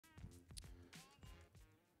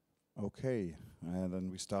Okay, and then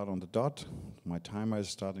we start on the dot. My timer is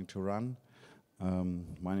starting to run.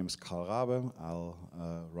 My name is Karl Rabe. I'll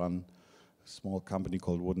run a small company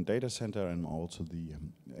called WoodenDataCenter, and I'm also the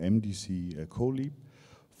MDC co-lead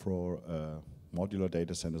for modular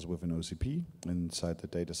data centers within OCP inside the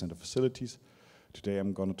data center facilities. Today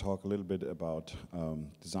I'm going to talk a little bit about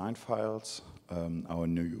design files,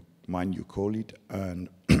 my new co-lead, and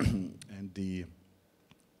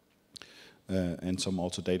and some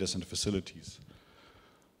also data center facilities.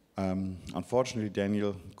 Unfortunately,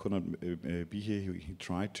 Daniel could not be here. He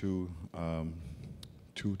tried to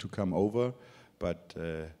come over, but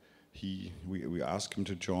we asked him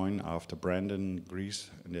to join after Brandon Greece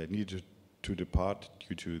and they needed to depart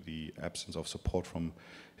due to the absence of support from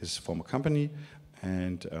his former company.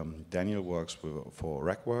 And Daniel works for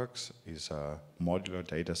RackWorks. He's a modular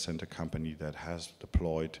data center company that has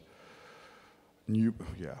deployed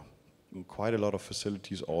quite a lot of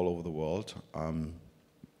facilities all over the world. And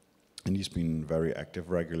he's been a very active,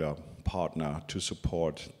 regular partner to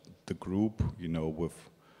support the group, with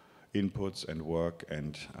inputs and work.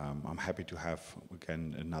 And I'm happy to have,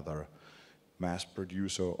 again, another mass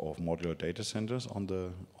producer of modular data centers on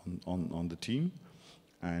the team.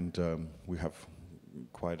 And we have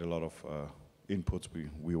quite a lot of inputs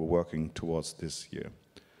we were working towards this year.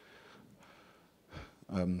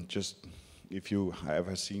 If you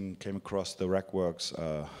ever came across the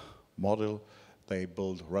RackWorks model, they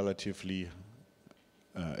build relatively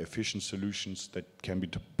efficient solutions that can be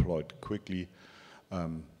deployed quickly.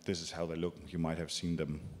 This is how they look. You might have seen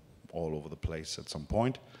them all over the place at some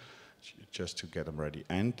point, just to get them ready.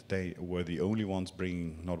 And they were the only ones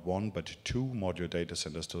bringing not one, but two modular data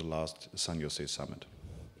centers to the last San Jose Summit.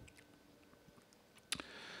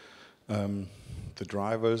 The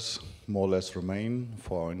drivers more or less remain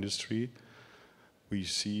for our industry. We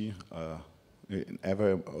see an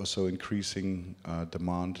ever also increasing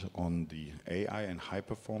demand on the AI and high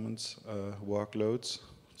performance workloads.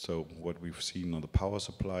 So what we've seen on the power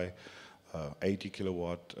supply, 80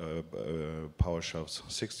 kilowatt power shelves,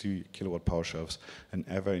 60 kilowatt power shelves, an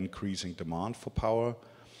ever increasing demand for power.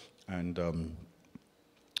 And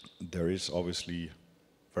there is obviously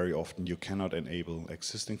very often you cannot enable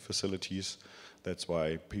existing facilities. That's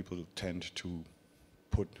why people tend to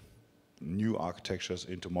put new architectures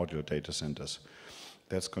into modular data centers.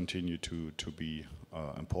 That's continued to be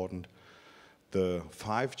important. The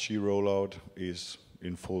 5G rollout is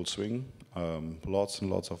in full swing. Lots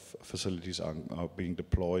and lots of facilities are being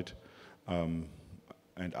deployed, and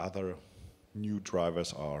other new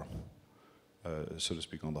drivers are, so to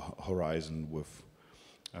speak, on the horizon with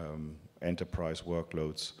enterprise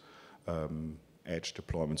workloads, edge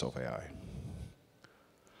deployments of AI.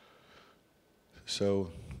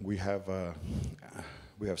 So we have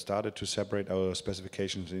started to separate our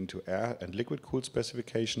specifications into air and liquid cooled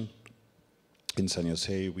specification. In San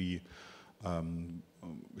Jose, we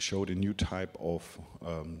showed a new type of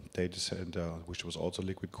data center, which was also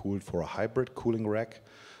liquid cooled for a hybrid cooling rack.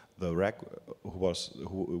 The rack,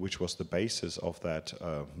 which was the basis of that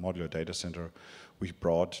modular data center, we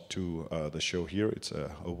brought to the show here. It's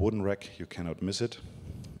a wooden rack. You cannot miss it.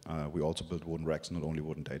 We also build wooden racks, not only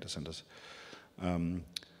wooden data centers.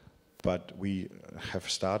 But we have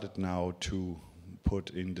started now to put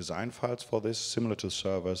in design files for this, similar to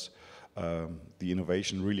servers. The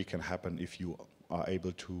innovation really can happen if you are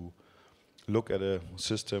able to look at a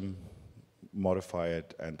system, modify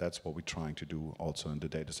it, and that's what we're trying to do also in the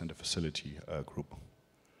data center facility group.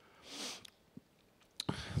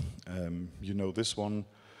 This one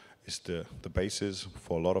is the basis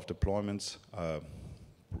for a lot of deployments,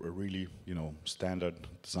 really, standard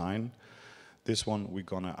design. This one we're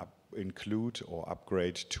gonna include or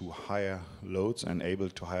upgrade to higher loads, enable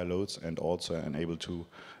to higher loads, and also enable to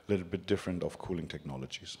a little bit different of cooling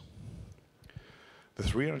technologies. The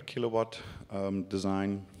 300 kilowatt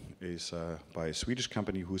design is by a Swedish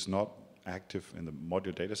company who's not active in the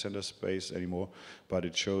modular data center space anymore, but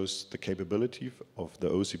it shows the capability of the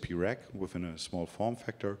OCP rack within a small form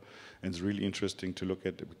factor, and it's really interesting to look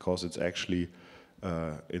at it because it's actually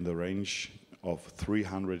in the range of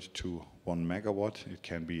 300 to 1 megawatt. It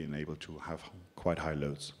can be enabled to have quite high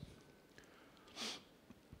loads.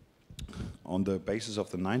 On the basis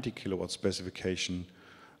of the 90 kilowatt specification,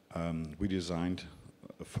 we designed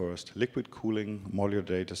the first liquid cooling modular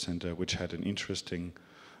data center, which had an interesting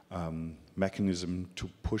mechanism to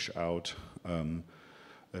push out,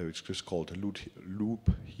 which is called a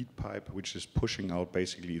loop heat pipe, which is pushing out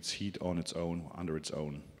basically its heat on its own, under its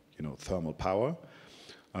own, thermal power.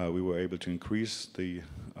 We were able to increase the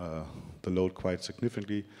load quite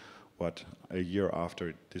significantly, but a year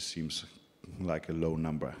after, this seems like a low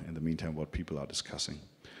number in the meantime what people are discussing.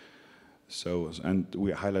 So, and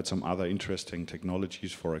we highlight some other interesting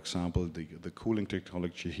technologies. For example, the cooling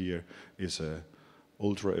technology here is a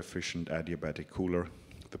ultra efficient adiabatic cooler.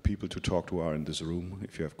 The people to talk to are in this room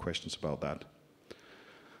if you have questions about that.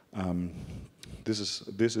 This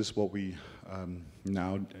is what we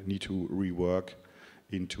now need to rework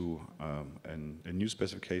into a new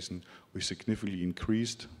specification. We significantly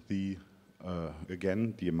increased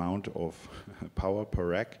again the amount of power per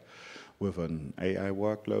rack with an AI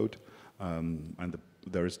workload, and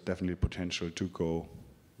there is definitely potential to go,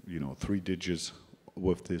 3 digits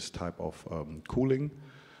with this type of cooling.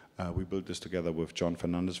 We built this together with John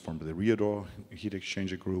Fernandez from the rear door heat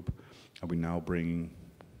exchanger group, and we're now bringing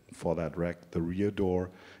for that rack the rear door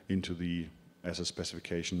as a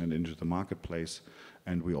specification and into the marketplace,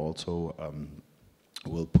 and we also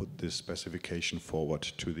will put this specification forward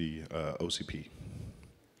to the OCP.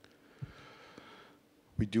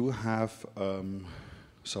 We do have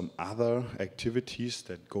some other activities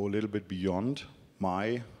that go a little bit beyond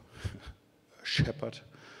my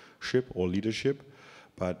shepherdship or leadership,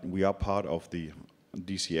 but we are part of the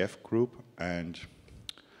DCF group, and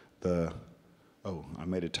I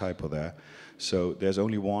made a typo there. So there's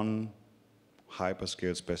only one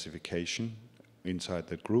hyperscale specification inside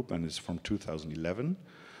that group, and it's from 2011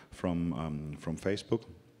 from Facebook.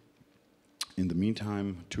 In the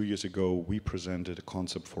meantime, 2 years ago, we presented a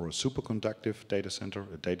concept for a superconductive data center,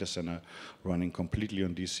 a data center running completely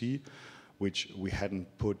on DC, which we hadn't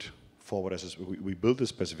put forward we built the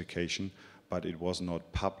specification, but it was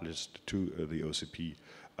not published to the OCP.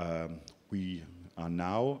 We are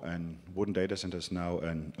now, and WoodenDataCenter is now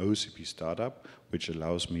an OCP startup, which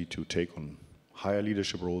allows me to take on higher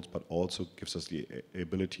leadership roles, but also gives us the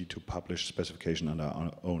ability to publish specification under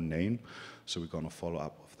our own name. So we're going to follow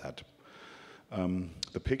up with that.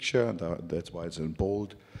 The picture, that's why it's in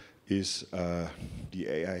bold, is the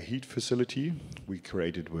AI heat facility we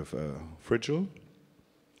created with Frigil,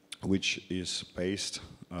 which is based,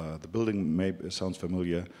 the building sounds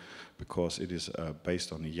familiar because it is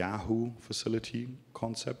based on a Yahoo facility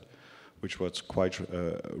concept, which was quite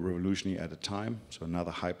revolutionary at the time. So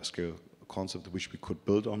another hyperscale concept which we could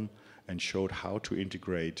build on, and showed how to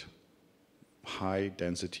integrate high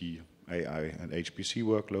density AI and HPC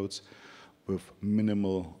workloads with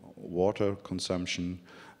minimal water consumption,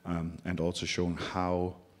 and also shown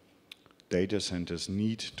how data centers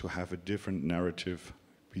need to have a different narrative,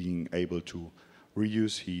 being able to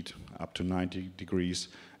reuse heat up to 90 degrees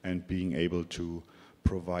and being able to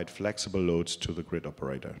provide flexible loads to the grid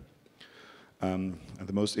operator. And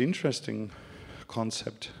the most interesting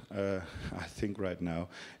concept, I think right now,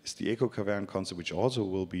 is the eco-cavern concept, which also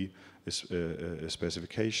will be a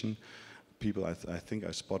specification. People I think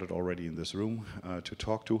I spotted already in this room to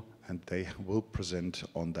talk to, and they will present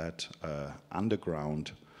on that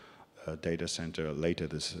underground data center later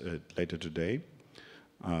today.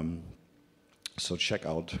 So check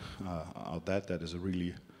out that. That is a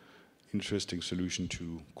really interesting solution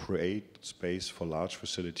to create space for large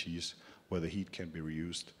facilities where the heat can be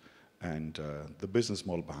reused, and the business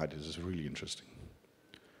model behind it is really interesting.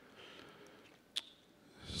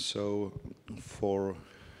 So for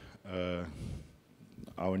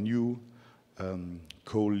our new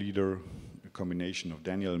co-leader, a combination of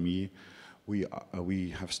Daniel and me, we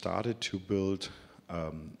have started to build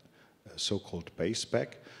a so-called base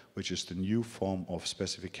spec, which is the new form of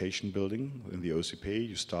specification building in the OCP.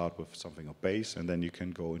 You start with something of base, and then you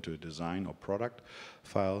can go into a design or product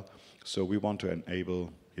file. So we want to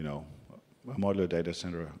enable, a modular data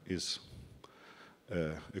center is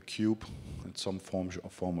a cube in some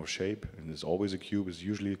form of shape, and it's always a cube, it's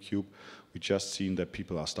usually a cube. We just seen that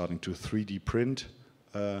people are starting to 3D print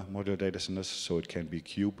modular data centers, so it can be a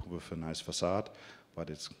cube with a nice facade, but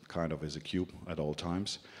it's kind of is a cube at all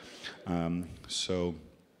times. So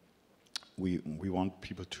we want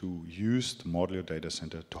people to use the modular data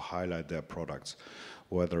center to highlight their products,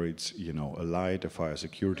 whether it's a light, a fire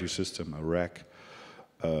security system, a rack,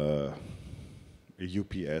 a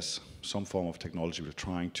UPS, some form of technology. We're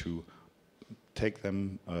trying to give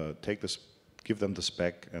them the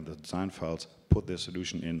spec and the design files, put their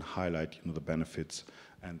solution in, highlight the benefits,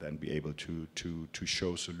 and then be able to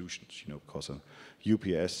show solutions. Because a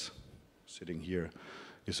UPS sitting here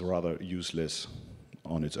is rather useless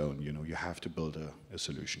on its own. You have to build a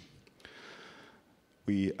solution.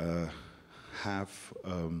 We have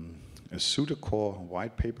a pseudocore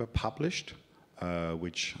white paper published,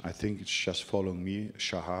 which I think it's just following me.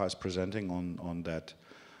 Shahar is presenting on that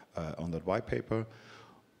white paper.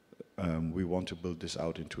 We want to build this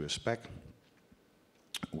out into a spec.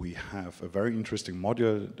 we have a very interesting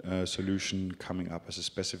modular solution coming up as a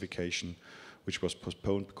specification, which was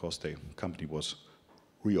postponed because the company was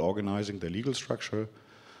reorganizing the legal structure.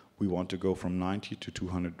 We want to go from 90 to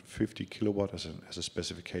 250 kilowatt as a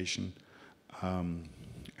specification.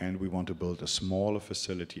 And we want to build a smaller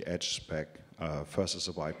facility, edge spec, first as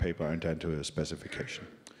a white paper and then to a specification.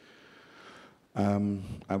 And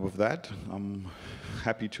with that, I'm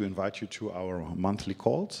happy to invite you to our monthly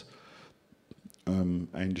calls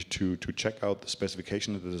and to check out the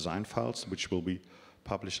specification of the design files, which will be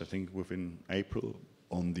published, I think, within April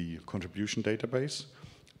on the contribution database.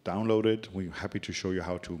 Download it. We're happy to show you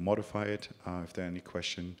how to modify it if there are any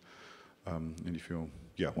questions. And if you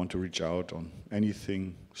want to reach out on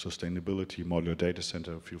anything, sustainability, modular data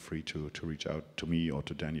center, feel free to reach out to me or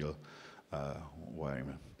to Daniel.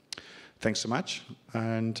 Thanks so much,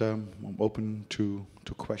 and I'm open to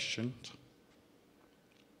questions.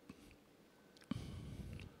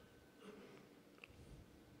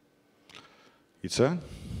 Itza?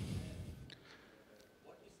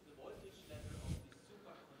 What is the voltage level of the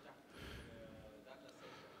superconducting data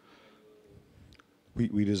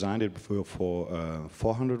center? We designed it for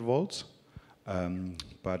 400 volts,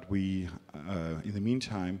 but we, in the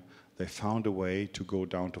meantime, they found a way to go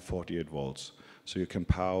down to 48 volts. So you can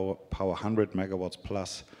power 100 megawatts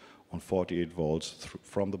plus on 48 volts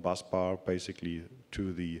from the bus bar basically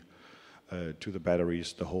to the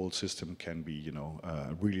batteries. The whole system can be,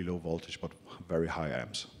 really low voltage but very high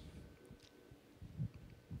amps.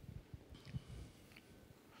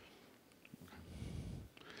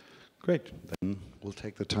 Great. Then we'll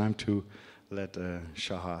take the time to let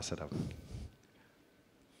Shahar set up.